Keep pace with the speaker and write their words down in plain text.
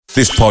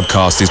This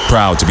podcast is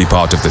proud to be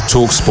part of the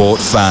TalkSport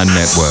Fan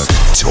Network.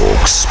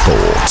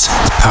 TalkSport.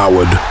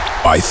 Powered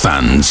by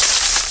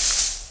fans.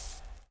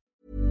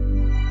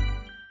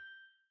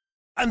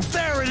 And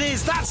there it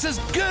is, that's as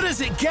good as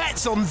it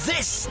gets on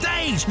this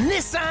stage.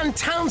 Nissan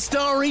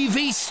Townstar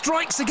EV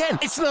strikes again.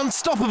 It's an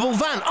unstoppable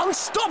van,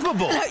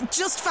 unstoppable.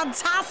 Just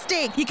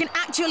fantastic. You can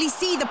actually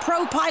see the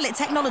Pro Pilot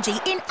technology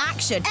in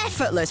action.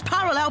 Effortless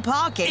parallel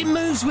parking. It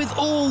moves with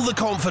all the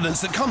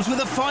confidence that comes with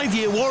a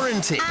 5-year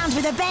warranty. And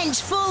with a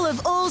bench full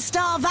of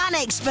all-star van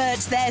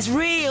experts, there's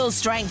real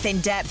strength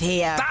in depth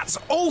here. That's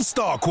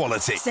all-star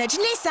quality. Search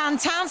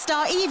Nissan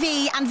Townstar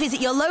EV and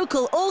visit your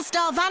local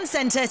all-star van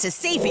centre to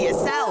see for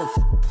yourself.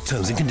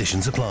 Terms and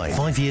conditions apply.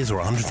 5 years or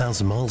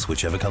 100,000 miles,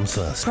 whichever comes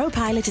first. Pro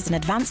Pilot is an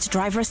advanced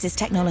driver assist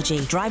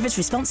technology. Driver's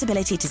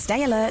responsibility to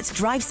stay alert,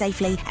 drive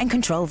safely and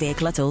control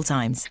vehicle at all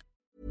times.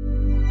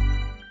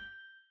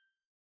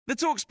 The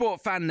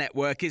TalkSport Fan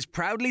Network is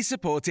proudly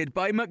supported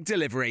by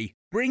McDelivery,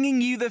 bringing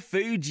you the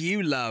food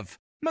you love.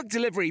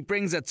 McDelivery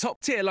brings a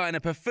top-tier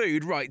lineup of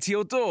food right to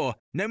your door.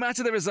 No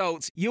matter the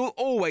result, you'll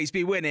always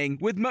be winning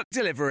with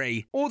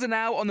McDelivery. Order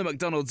now on the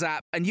McDonald's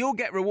app and you'll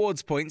get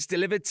rewards points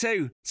delivered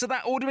too. So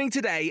that ordering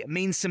today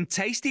means some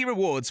tasty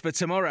rewards for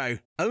tomorrow.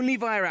 Only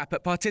via app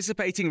at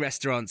participating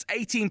restaurants.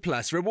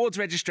 18+, rewards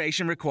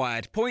registration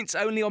required. Points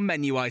only on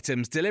menu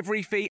items,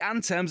 delivery fee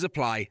and terms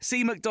apply.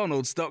 See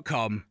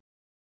mcdonalds.com.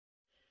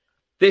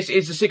 This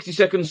is the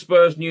 60-second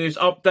Spurs news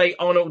update.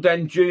 Arnold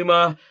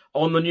Danjuma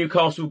on the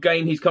Newcastle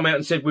game. He's come out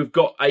and said we've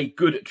got a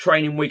good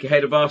training week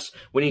ahead of us.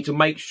 We need to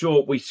make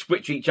sure we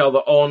switch each other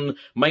on,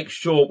 make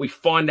sure we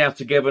find our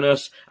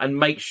togetherness and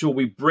make sure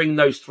we bring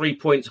those 3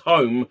 points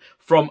home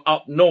from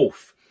up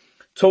north.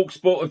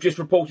 TalkSport have just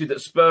reported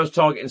that Spurs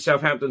target and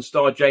Southampton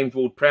star James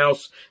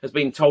Ward-Prowse has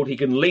been told he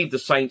can leave the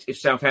Saints if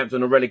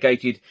Southampton are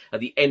relegated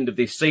at the end of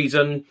this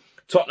season.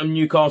 Tottenham,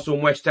 Newcastle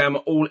and West Ham are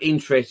all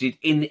interested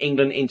in the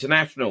England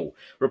international.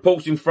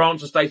 Reports in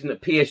France are stating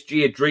that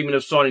PSG are dreaming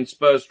of signing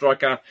Spurs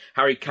striker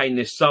Harry Kane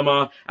this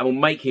summer and will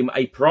make him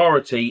a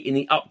priority in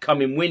the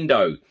upcoming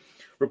window.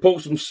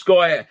 Reports from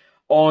Sky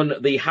on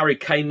the Harry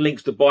Kane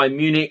links to Bayern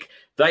Munich.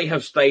 They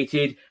have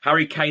stated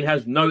Harry Kane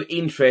has no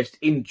interest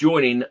in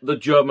joining the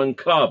German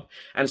club.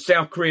 And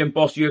South Korean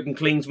boss Jurgen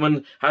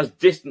Klinsmann has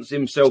distanced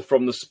himself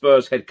from the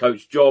Spurs head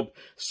coach job,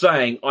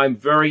 saying, I'm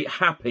very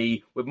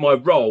happy with my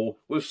role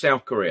with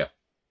South Korea.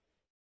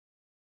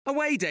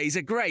 Away days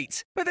are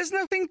great, but there's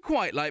nothing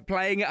quite like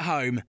playing at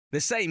home.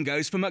 The same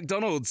goes for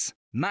McDonald's.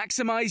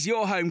 Maximise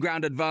your home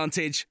ground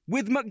advantage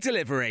with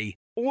McDelivery.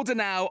 Order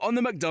now on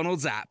the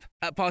McDonald's app.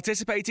 At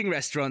participating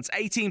restaurants,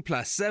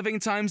 18+, serving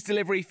times,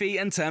 delivery fee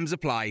and terms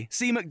apply.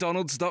 See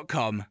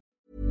mcdonalds.com.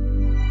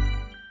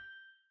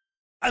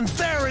 And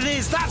there it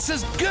is, that's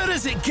as good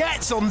as it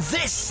gets on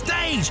this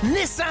stage.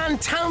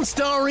 Nissan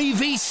Townstar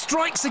EV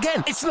strikes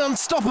again. It's an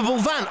unstoppable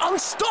van,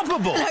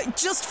 unstoppable.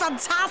 Just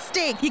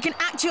fantastic. You can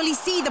actually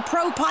see the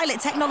Pro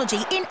Pilot technology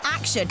in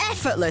action.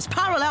 Effortless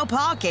parallel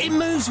parking. It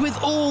moves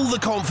with all the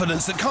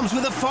confidence that comes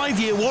with a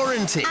 5-year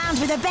warranty. And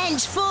with a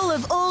bench full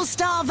of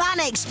all-star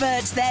van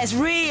experts, there's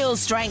real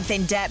strength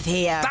in depth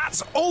here.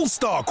 That's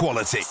all-star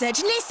quality.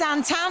 Search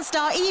Nissan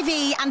Townstar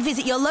EV and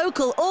visit your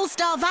local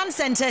all-star van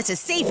centre to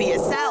see for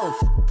yourself.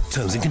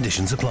 Terms and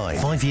conditions apply.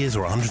 5 years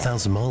or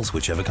 100,000 miles,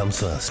 whichever comes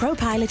first. Pro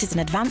Pilot is an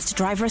advanced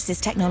driver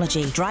assist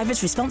technology.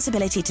 Driver's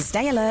responsibility to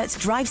stay alert,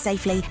 drive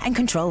safely and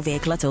control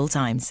vehicle at all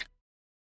times.